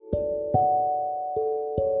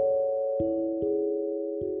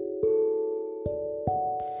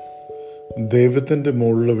ദൈവത്തിൻ്റെ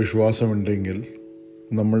മുകളിലുള്ള വിശ്വാസമുണ്ടെങ്കിൽ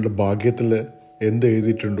നമ്മളുടെ ഭാഗ്യത്തിൽ എന്ത്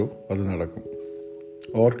എഴുതിയിട്ടുണ്ടോ അത് നടക്കും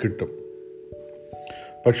ഓർ കിട്ടും.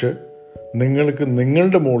 പക്ഷെ നിങ്ങൾക്ക്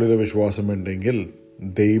നിങ്ങളുടെ മുകളിലെ വിശ്വാസമുണ്ടെങ്കിൽ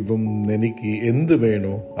ദൈവം എനിക്ക് എന്ത്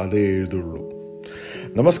വേണോ അതേ എഴുതുള്ളൂ.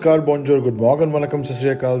 നമസ്കാർ, ബോൺജോർ, ഗുഡ് മോർണിംഗ്, വണക്കം, സത് Shri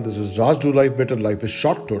Akal. This is Raj do life better. Life is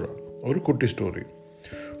short Torah. ഒരു കുട്ടി സ്റ്റോറി,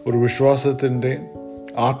 ഒരു വിശ്വാസത്തിൻ്റെ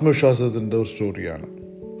ആത്മവിശ്വാസത്തിൻ്റെ ഒരു സ്റ്റോറിയാണ്.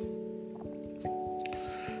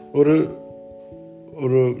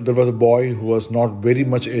 There was a boy who was not very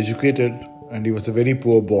much educated and he was a very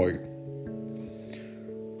poor boy.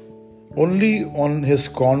 Only on his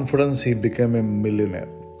confidence he became a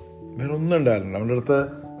millionaire. വേറെ ഒന്നും ഉണ്ടായിരുന്നില്ല അവൻ്റെ അടുത്ത്.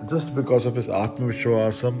 ജസ്റ്റ് ബിക്കോസ് ഓഫ് ഹിസ്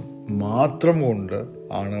ആത്മവിശ്വാസം മാത്രം കൊണ്ട്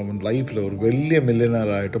ആണ് അവൻ ലൈഫിൽ ഒരു വലിയ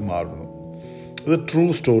മില്യനറായിട്ട് മാറുന്നു. ഇത് ട്രൂ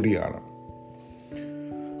സ്റ്റോറിയാണ്.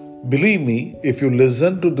 Believe me, if you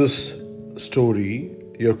listen to this story,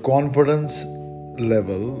 your confidence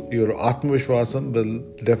level, your Atmavishwasam will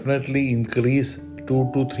definitely increase 2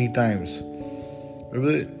 to 3 times.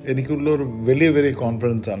 ഇത് എനിക്കുള്ള ഒരു very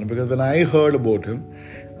confidence ആണ്. Because when I heard about him,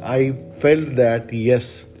 I felt that yes,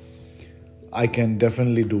 I can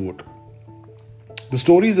definitely do it. The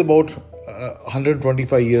story is about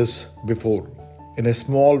 125 years before, in a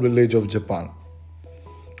small village of Japan,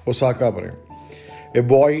 Osaka പറയും. A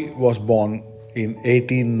boy was born in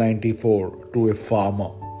 1894 to a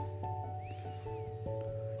farmer.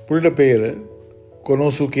 പുള്ളിയുടെ പേര്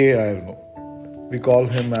കൊനോസുക്കെ ആയിരുന്നു. We call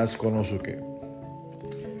him as Konosuke.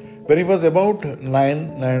 When he was about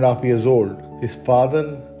 9.5 years old, his father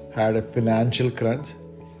had a financial crunch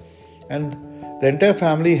and the entire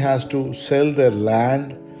family has to sell their land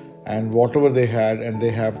and whatever they had, and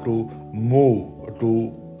they have to move to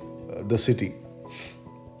the city.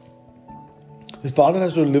 His father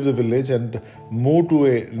has to leave the village and move to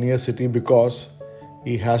a near city because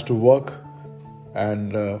he has to work, and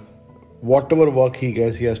whatever work he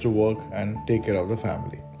gets, he has to work and take care of the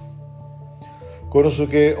family.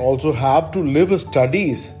 Konosuke also have to leave his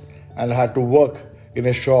studies and had to work in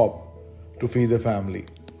a shop to feed the family.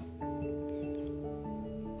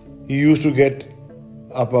 He used to get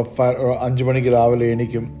up 5 മണിക്ക് രാവിലെ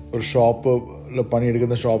എണീക്കും, ഒരു shop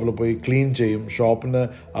പണിയെടുക്കുന്ന ഷോപ്പിൽ പോയി clean ചെയ്യും, ഷോപ്പിന്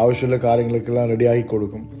ആവശ്യമുള്ള കാര്യങ്ങളൊക്കെല്ലാം റെഡിയാക്കി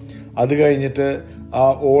കൊടുക്കും. അത് കഴിഞ്ഞിട്ട് ആ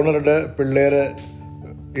ഓണറുടെ പിള്ളേരെ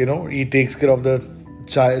he takes care of the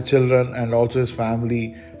children and also his family,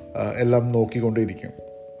 എല്ലാം നോക്കിക്കൊണ്ടിരിക്കും.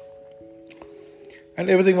 And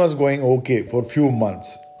everything was going okay for few months.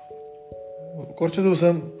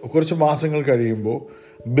 കുറച്ച് മാസങ്ങൾ കഴിയുമ്പോൾ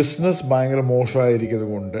ബിസിനസ് ഭയങ്കര മോശമായിരിക്കുന്നത്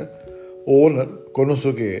കൊണ്ട് ഓണർ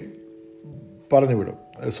കൊനോസുക്കയെ പറഞ്ഞു വിടും.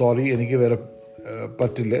 സോറി, എനിക്ക് വേറെ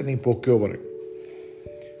പറ്റില്ല, നീ പൊക്കോ പറയും.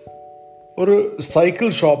 ഒരു സൈക്കിൾ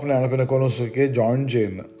ഷോപ്പിനാണ് പിന്നെ കൊനോസുക്കെ ജോയിൻ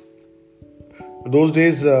ചെയ്യുന്നത്. ദോസ്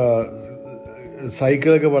ഡേയ്സ്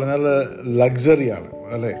സൈക്കിളൊക്കെ പറഞ്ഞാൽ ലക്സറിയാണ്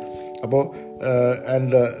അല്ലേ. അപ്പോൾ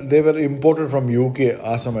and they were imported from UK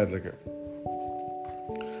ആ സമയത്തൊക്കെ.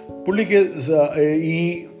 പുള്ളിക്ക് ഈ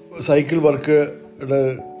സൈക്കിൾ വർക്കുടെ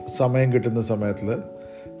സമയം കിട്ടുന്ന സമയത്തിൽ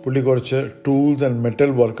പുള്ളി കുറച്ച് ടൂൾസ് ആൻഡ്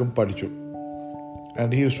മെറ്റൽ വർക്കും പഠിച്ചു.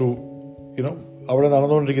 ആൻഡ് ഹി യൂസ് ടു അവിടെ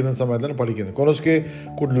നടന്നുകൊണ്ടിരിക്കുന്ന സമയത്താണ് പഠിക്കുന്നത്. Konosuke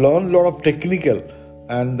could learn lot of technical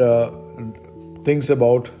and things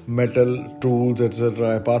about metal tools etcetera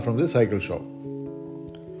apart from the cycle shop.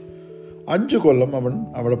 5 കൊല്ലം അവൻ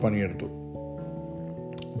അവിടെ പണിയെടുത്തു.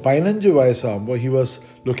 15 വയസ്സാകുമ്പോൾ he was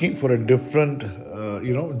looking for a different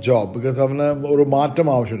job. Because അവന് ഒരു മാറ്റം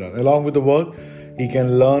ആവശ്യമുണ്ടായിരുന്നു. Along with work he can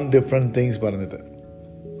learn different things പറഞ്ഞിട്ട്.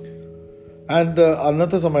 ആൻഡ്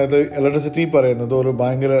അന്നത്തെ സമയത്ത് ഇലക്ട്രിസിറ്റി പറയുന്നത് ഒരു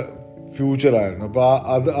ഭയങ്കര ഫ്യൂച്ചറായിരുന്നു. അപ്പോൾ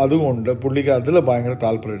അതുകൊണ്ട് പുള്ളിക്ക് അതിൽ ഭയങ്കര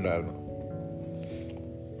താല്പര്യം ഉണ്ടായിരുന്നു.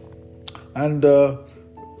 And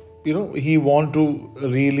he want to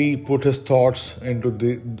really put his thoughts into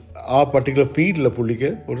ആ particular field പുള്ളിക്ക്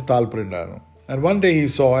ഒരു താല്പര്യം ഉണ്ടായിരുന്നു. And one day he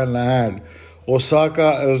saw an ad, Osaka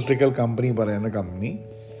Electrical Company പറയുന്ന company,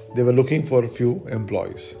 they were looking for a few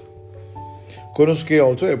employees. Konosuke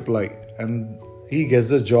also applied and he gets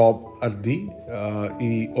the job at the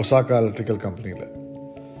Osaka Electrical Company.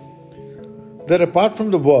 There, apart from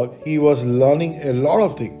the work, he was learning a lot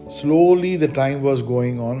of things. Slowly the time was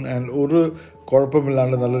going on and ഒരു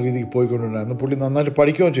കുഴപ്പമില്ലാണ്ട് നല്ല രീതിക്ക് പോയിക്കൊണ്ടിരുന്നായിരുന്നു. പുള്ളി നന്നായിട്ട്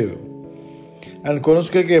പഠിക്കുകയും ചെയ്തു. And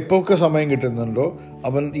കൊനോസുക്കയ്ക്ക് എപ്പോഴൊക്കെ സമയം കിട്ടുന്നുണ്ടോ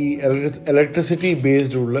അവൻ ഈ ഇലക്ട്രിസിറ്റി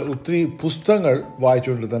ബേസ്ഡ് ഉള്ള ഒത്തിരി പുസ്തകങ്ങൾ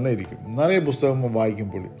വായിച്ചുകൊണ്ട് തന്നെ ഇരിക്കും. നിറയെ പുസ്തകം വായിക്കും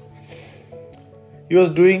പുള്ളി. ഹി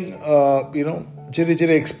വാസ് ഡൂയിങ്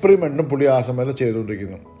ചെറിയ എക്സ്പെരിമെൻറ്റും പുള്ളി ആ സമയത്ത്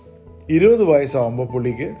ചെയ്തുകൊണ്ടിരിക്കുന്നു. 20 വയസ്സാകുമ്പോൾ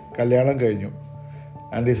പുള്ളിക്ക് കല്യാണം കഴിഞ്ഞു.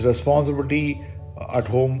 And his responsibility at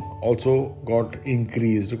home also got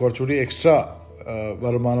increased. കുറച്ചുകൂടി എക്സ്ട്രാ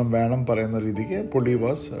വരുമാനം വേണം പറയുന്ന രീതിക്ക് പുള്ളി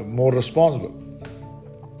വാസ് മോർ റെസ്പോൺസിബിൾ.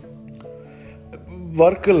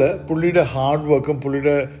 വർക്കിൽ പുള്ളിയുടെ ഹാർഡ് വർക്കും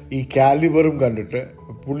പുള്ളിയുടെ ഈ കാലിബറും കണ്ടിട്ട്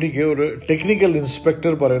പുള്ളിക്ക് ഒരു ടെക്നിക്കൽ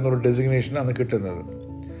ഇൻസ്പെക്ടർ പറയുന്ന ഒരു ഡെസിഗ്നേഷൻ അന്ന് കിട്ടുന്നത്.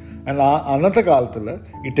 ആൻഡ് അന്നത്തെ കാലത്തിൽ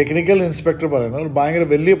ഈ ടെക്നിക്കൽ ഇൻസ്പെക്ടർ പറയുന്നത് ഒരു ഭയങ്കര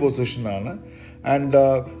വലിയ പൊസിഷനാണ്.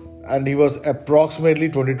 And he was approximately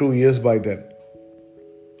 22 years by then.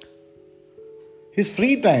 His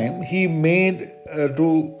free time he made to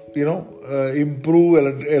improve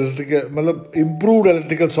improved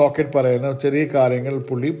electrical socket പറയുന്ന ചെറിയ കാര്യങ്ങൾ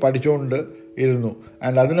പുള്ളി പഠിച്ചുകൊണ്ട് ഇരുന്നു.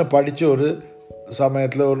 ആൻഡ് അതിനെ പഠിച്ച ഒരു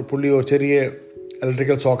സമയത്തിൽ ഒരു പുള്ളി ഒരു ചെറിയ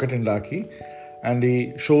ഇലക്ട്രിക്കൽ സോക്കറ്റ് ഉണ്ടാക്കി. And he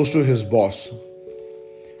shows to his boss.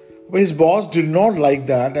 But his boss did not like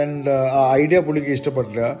that, and idea പുള്ളിക്ക്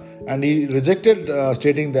ഇഷ്ടപ്പെട്ടില്ല. And he rejected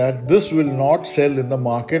stating that this will not sell in the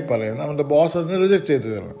market പറയുന്നത് അവൻ്റെ ബോസ് അതിനെ റിജക്റ്റ്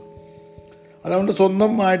ചെയ്തതാണ്. അത് അവൻ്റെ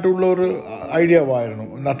സ്വന്തമായിട്ടുള്ള ഒരു ഐഡിയ ആയിരുന്നു,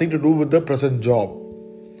 nothing to do with the present job.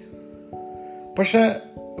 പക്ഷേ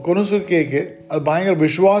കൊനോസുക്കെയ്ക്ക് അത് ഭയങ്കര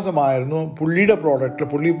വിശ്വാസമായിരുന്നു പുള്ളിയുടെ പ്രോഡക്റ്റ്.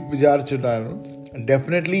 പുള്ളി വിചാരിച്ചിട്ടായിരുന്നു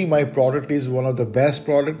definitely my product is one of the best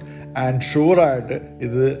product and ഷുവറായിട്ട്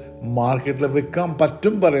ഇത് മാർക്കറ്റിൽ വിൽക്കാൻ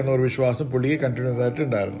പറ്റും പറയുന്ന ഒരു വിശ്വാസം പുള്ളിക്ക് കണ്ടിന്യൂസ് ആയിട്ട്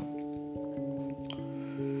ഉണ്ടായിരുന്നു.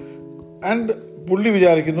 ആൻഡ് പുള്ളി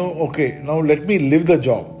വിചാരിക്കുന്നു okay now let me live the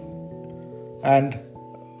job and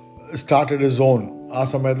started his own. ആ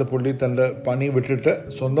സമയത്ത് പുള്ളി തൻ്റെ പണി വിട്ടിട്ട്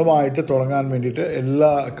സ്വന്തമായിട്ട് തുടങ്ങാൻ വേണ്ടിയിട്ട്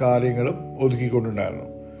എല്ലാ കാര്യങ്ങളും ഒതുക്കിക്കൊണ്ടുണ്ടായിരുന്നു.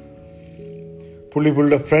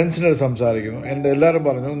 പുള്ളിയുടെ ഫ്രണ്ട്സിനോട് സംസാരിക്കുന്നു. എൻ്റെ എല്ലാവരും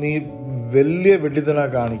പറഞ്ഞു നീ വലിയ വെട്ടിത്തന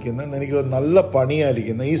കാണിക്കുന്ന, എനിക്ക് നല്ല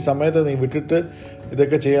പണിയായിരിക്കുന്ന ഈ സമയത്ത് നീ വിട്ടിട്ട്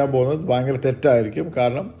ഇതൊക്കെ ചെയ്യാൻ പോകുന്നത് ഭയങ്കര തെറ്റായിരിക്കും.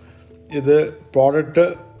 കാരണം ഇത് പ്രോഡക്റ്റ്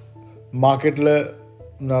മാർക്കറ്റിൽ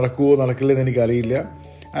നടക്കുമോ നടക്കില്ലെന്ന് എനിക്കറിയില്ല.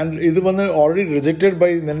 ആൻഡ് ഇത് വന്ന് ഓൾറെഡി റിജക്റ്റഡ് ബൈ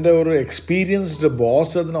നിൻ്റെ ഒരു എക്സ്പീരിയൻസ്ഡ്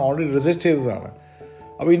ബോസ് അതിനെ ഓൾറെഡി റിജക്റ്റ് ചെയ്തതാണ്.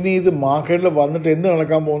 അപ്പോൾ ഇനി ഇത് മാർക്കറ്റിൽ വന്നിട്ട് എന്ത്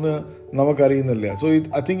നടക്കാൻ പോകുന്നത് നമുക്കറിയുന്നില്ല. So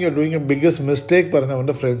I think you are doing A biggest mistake പറഞ്ഞ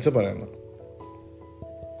അവൻ്റെ ഫ്രണ്ട്സ് പറയുന്നു.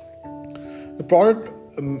 പ്രോഡക്റ്റ്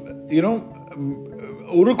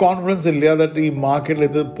ഒരു കോൺഫിഡൻസ് ഇല്ല ദാറ്റ് ഈ മാർക്കറ്റിൽ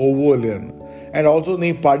ഇത് പോവുമല്ലോ എന്ന്. ആൻഡ് ഓൾസോ നീ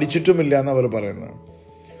പഠിച്ചിട്ടുമില്ല എന്ന് അവർ പറയുന്നത്.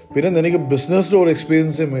 പിന്നെ നിനക്ക് ബിസിനസ്സിൽ ഒരു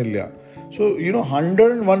എക്സ്പീരിയൻസും ഇല്ല. സോ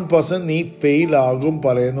 101% നീ ഫെയിൽ ആകും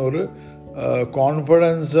പറയുന്ന ഒരു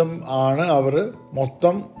കോൺഫിഡൻസും ആണ് അവർ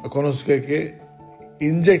മൊത്തം കൊനോസുക്കെയ്ക്ക്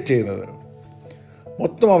ഇൻജെക്റ്റ് ചെയ്യുന്നത്.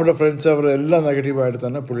 മൊത്തം അവരുടെ ഫ്രണ്ട്സ് അവരെല്ലാം നെഗറ്റീവായിട്ട്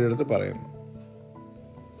തന്നെ പുള്ളിയുടെ അടുത്ത് പറയുന്നു.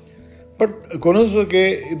 ബട്ട് കൊനോസുക്കെ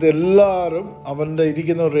ഇതെല്ലാവരും അവൻ്റെ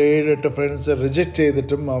ഇരിക്കുന്ന ഒരു 7-8 ഫ്രണ്ട്സ് റിജക്റ്റ്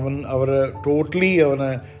ചെയ്തിട്ടും അവരെ ടോട്ടലി അവനെ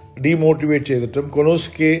ഡീമോട്ടിവേറ്റ് ചെയ്തിട്ടും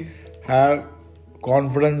കൊനോസുക്കെ have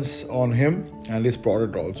confidence on him and his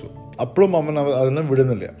product also. അപ്പോഴും അതിനെ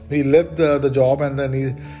വിടുന്നില്ല. ഈ left the job and then ഈ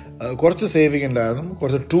കുറച്ച് സേവിങ് ഉണ്ടായിരുന്നു.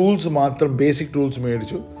 കുറച്ച് ടൂൾസ് മാത്രം ബേസിക് ടൂൾസ്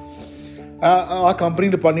മേടിച്ചു. ആ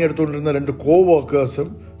കമ്പനിയിൽ പണിയെടുത്തുകൊണ്ടിരുന്ന 2 co-workers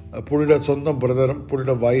പുള്ളിയുടെ സ്വന്തം ബ്രദറും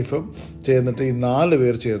പുള്ളിയുടെ വൈഫും ചേർന്നിട്ട് ഈ 5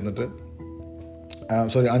 പേർ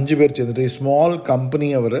ചേർന്നിട്ട് ഈ സ്മോൾ കമ്പനി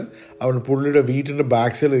അവർ പുള്ളിയുടെ വീട്ടിൻ്റെ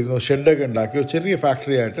ബാക്ക് സൈഡിൽ ഇരുന്ന് ഷെഡൊക്കെ ഉണ്ടാക്കി ഒരു ചെറിയ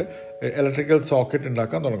ഫാക്ടറി ആയിട്ട് ഇലക്ട്രിക്കൽ സോക്കറ്റ്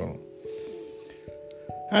ഉണ്ടാക്കാൻ തുടങ്ങണം.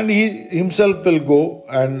 ആൻഡ് ഈ himself will go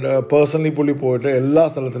and personally പുള്ളി പോയിട്ട് എല്ലാ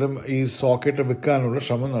സ്ഥലത്തിലും ഈ സോക്കറ്റ് വിൽക്കാനുള്ള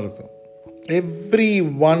ശ്രമം നടത്തും. Every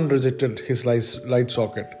one rejected his light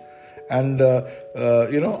socket. And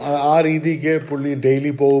ആ രീതിക്ക് പുള്ളി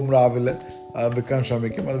ഡെയിലി പോകും, രാവിലെ വിൽക്കാൻ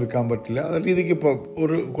ശ്രമിക്കും. അത് വിൽക്കാൻ പറ്റില്ല. ആ രീതിക്ക് ഇപ്പോൾ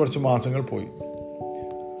കുറച്ച് മാസങ്ങൾ പോയി.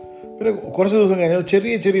 പിന്നെ കുറച്ച് ദിവസം കഴിഞ്ഞാൽ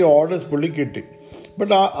ചെറിയ ഓർഡേഴ്സ് പുള്ളി കിട്ടി.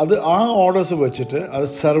 ബട്ട് ആ ഓർഡേഴ്സ് വെച്ചിട്ട് അത്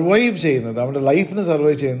സർവൈവ് ചെയ്യുന്നത്, അവൻ്റെ ലൈഫിന്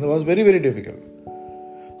സർവൈവ് ചെയ്യുന്നത് was very very difficult.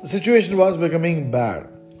 Situation was becoming bad.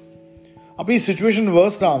 അപ്പോൾ ഈ സിറ്റുവേഷൻ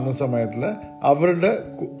വേഴ്സ്റ്റ് ആകുന്ന സമയത്തിൽ അവരുടെ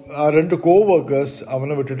 2 co-workers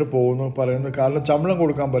അവനെ വിട്ടിട്ട് പോകുന്നു പറയുന്നു. കാരണം ശമ്പളം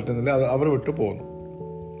കൊടുക്കാൻ പറ്റുന്നില്ല, അവർ വിട്ടു പോകുന്നു.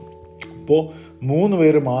 അപ്പോൾ 3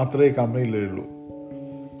 പേര് മാത്രമേ കമ്പനിയിലുള്ളൂ.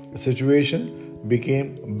 Situation became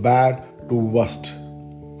bad too worst.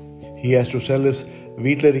 He has to cell his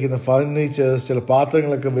വീട്ടിലിരിക്കുന്ന ഫർണിച്ചേഴ്സ്, ചില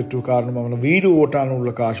പാത്രങ്ങളൊക്കെ വിറ്റു. കാരണം അവന് വീട്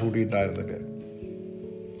ഓട്ടാനുള്ള കാശ് കൂട്ടിയിട്ടുണ്ടായിരുന്നില്ല.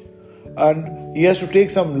 And he has to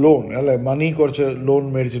take some loan, അല്ലേ, മണി കുറച്ച് ലോൺ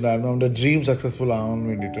മേടിച്ചിട്ടുണ്ടായിരുന്നു അവൻ്റെ ഡ്രീം സക്സസ്ഫുൾ ആവാൻ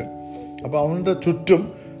വേണ്ടിയിട്ട്. അപ്പോൾ അവൻ്റെ ചുറ്റും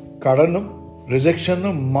കടനും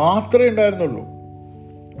റിജക്ഷനും മാത്രമേ ഉണ്ടായിരുന്നുള്ളൂ,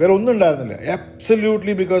 വേറെ ഒന്നും ഉണ്ടായിരുന്നില്ല.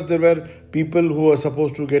 Absolutely, because there were people who are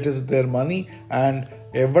suppose to get his there money and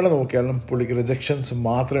എവിടെ നോക്കിയാലും പുള്ളിക്ക് റിജക്ഷൻസ്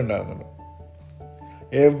മാത്രമേ ഉണ്ടായിരുന്നുള്ളൂ.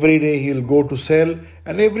 Every day he will go to sell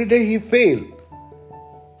and every day he failed.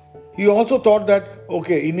 He also thought that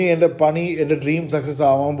okay, ഇനി എൻ്റെ പണി എൻ്റെ dream success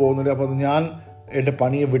ആവാൻ പോകുന്നില്ല, അപ്പോൾ ഞാൻ എൻ്റെ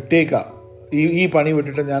പണിയെ വിട്ടേക്കാം, ഈ പണി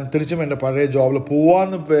വിട്ടിട്ട് ഞാൻ തിരിച്ചും എൻ്റെ പഴയ ജോബിൽ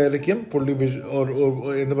പോവാന്ന് പേരയ്ക്കും പുള്ളി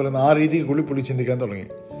എന്ന് പറയുന്ന ആ രീതിക്ക് പുള്ളി ചിന്തിക്കാൻ തുടങ്ങി.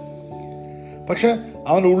 പക്ഷെ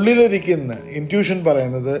അവൻ്റെ ഉള്ളിലിരിക്കുന്ന ഇൻറ്റ്യൂഷൻ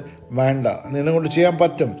പറയുന്നത് വേണ്ട, നിന്നെ കൊണ്ട് ചെയ്യാൻ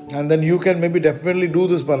പറ്റും, and then you can may be definitely do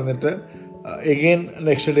this പറഞ്ഞിട്ട് എഗെയിൻ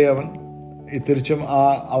നെക്സ്റ്റ് ഡേ അവൻ തിരിച്ചും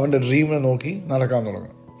അവൻ്റെ ഡ്രീമിനെ നോക്കി നടക്കാൻ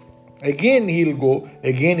തുടങ്ങും. Again he'll go,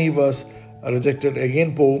 again he was rejected, again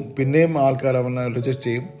പോവും, പിന്നെയും ആൾക്കാർ അവനെ റിജക്റ്റ്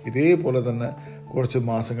ചെയ്യും. ഇതേപോലെ തന്നെ കുറച്ച്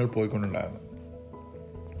മാസങ്ങൾ പോയിക്കൊണ്ടുണ്ടായിരുന്നു.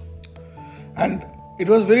 And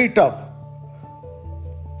it was very tough.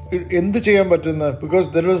 എന്ത് ചെയ്യാൻ പറ്റുന്ന, because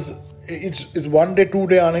there was it's 1 day 2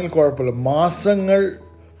 day ആണെങ്കിൽ കുഴപ്പമില്ല. മാസങ്ങൾ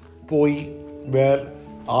പോയി,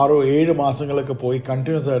 6-7 മാസങ്ങളൊക്കെ പോയി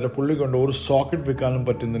കണ്ടിന്യൂസ് ആയിട്ട് പുള്ളി കൊണ്ട് ഒരു സോക്കറ്റ് വിൽക്കാനും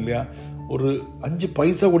പറ്റുന്നില്ല, ഒരു 5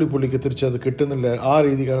 പൈസ കൂടി പുള്ളിക്ക് തിരിച്ചത് കിട്ടുന്നില്ല. ആ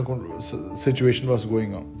രീതിക്കാണ് situation was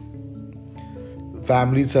going on.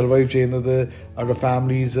 Family survive ചെയ്യുന്നത്, അവരുടെ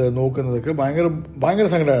ഫാമിലീസ് നോക്കുന്നതൊക്കെ ഭയങ്കര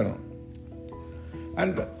സങ്കടമാണ്.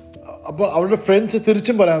 ആൻഡ് അപ്പോൾ അവരുടെ ഫ്രണ്ട്സ്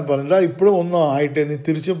തിരിച്ചും പറഞ്ഞില്ല, ഇപ്പോഴും ഒന്നും ആയിട്ട് നീ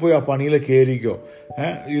തിരിച്ചും പോയി ആ പണിയിൽ കയറിക്കോ,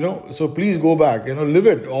 so please go back, live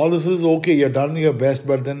it, all this is okay, you've done your best,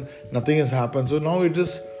 but then nothing has happened, so now it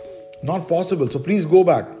is not possible, so please go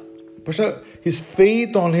back. But his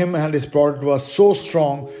faith on him and his product was so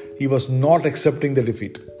strong, he was not accepting the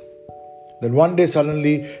defeat. Then one day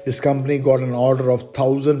suddenly his company got an order of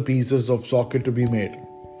 1,000 pieces of socket to be made.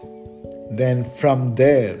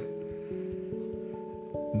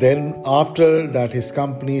 Then after that his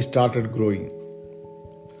company started growing.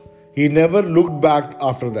 He never looked back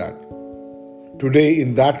after that. Today in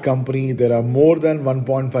that company there are more than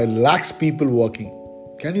 1.5 lakhs people working.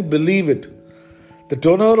 Can you believe it? The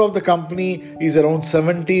turnover of the company is around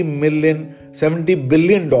 $70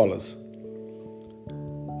 billion.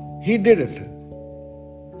 He did it.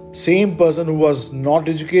 Same person who was not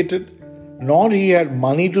educated, nor he had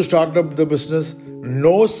money to start up the business,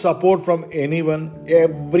 no support from anyone.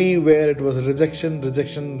 Everywhere it was rejection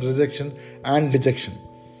and dejection.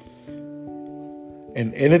 And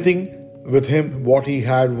anything with him, what he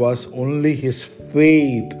had was only his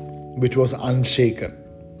faith, which was unshaken.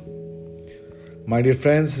 My dear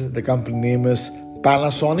friends, the company name is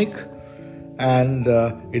Panasonic, and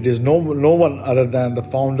it is no one other than the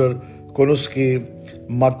founder Konosuke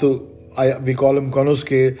we call him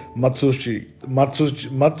Konosuke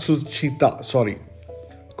Matsushita.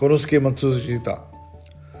 Konosuke Matsushita,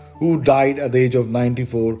 who died at the age of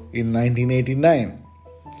 94 in 1989.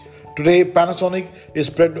 Today Panasonic is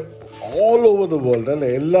spread all over the world.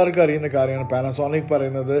 എല്ലാവർക്കും അറിയുന്ന കാര്യമാണ് Panasonic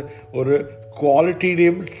പറയുന്നത് ഒരു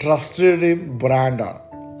ക്വാളിറ്റിയുടെയും ട്രസ്റ്റഡുടെയും ബ്രാൻഡാണ്.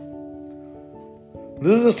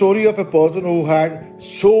 This is the story of a person who had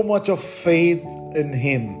so much of faith in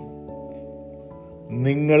him.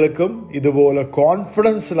 നിങ്ങൾക്കും ഇതുപോലെ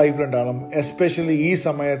confidence ലൈഫിലുണ്ടാകണം. Especially ഈ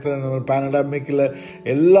സമയത്ത് പാൻഡമിക്കിൽ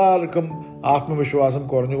എല്ലാവർക്കും ആത്മവിശ്വാസം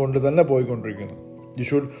കുറഞ്ഞുകൊണ്ട് തന്നെ പോയിക്കൊണ്ടിരിക്കുന്നു. You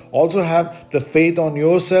should also have the faith on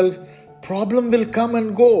yourself. Problem will come and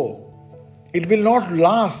go. It will not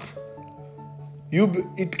last.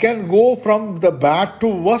 It can go from the bad to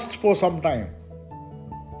worst for some time.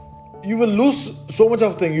 You will lose so much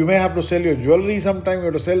of things. You may have to sell your jewelry sometime. You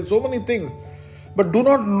have to sell so many things. But do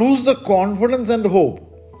not lose the confidence and hope.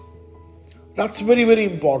 That's very, very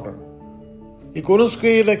important. In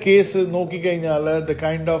Konosuke's case, the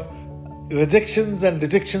kind of rejections and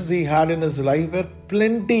dejections he had in his life were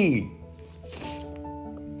plenty.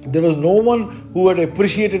 There was no one who had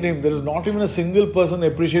appreciated him. There is not even a single person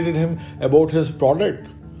appreciated him about his product.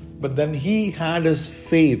 But then he had his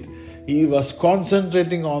faith. He was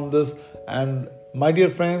concentrating on this, and my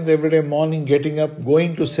dear friends, every day morning getting up,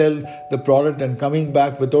 going to sell the product and coming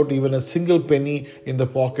back without even a single penny in the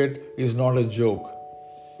pocket is not a joke.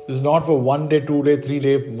 It's not for 1 day, 2 day, 3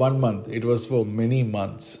 day, 1 month. It was for many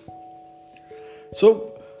months. So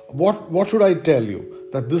what should I tell you?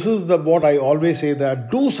 That this is what I always say, that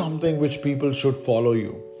do something which people should follow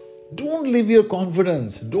you. Don't live your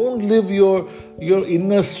confidence. Don't live your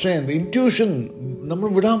inner strength. Intuition. നമ്മൾ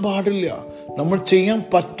വിടാൻ പാടില്ല. നമ്മൾ ചെയ്യാൻ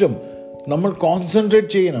പറ്റും. നമ്മൾ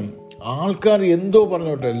concentrate ചെയ്യണം. ആൾക്കാർ എന്തോ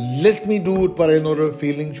പറഞ്ഞോട്ടെ, ലെറ്റ് മീ ഡു ഇറ്റ് പറയുന്ന ഒരു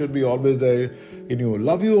feeling should be always there in you.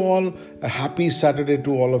 Love you all. A happy Saturday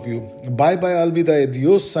to all of you. Bye bye. Alvida.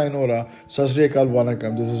 Adios. Sayonara. Sasri Akal.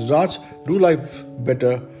 Vanakkam. This is Raj. Do life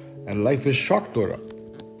better, and life is short, Torah.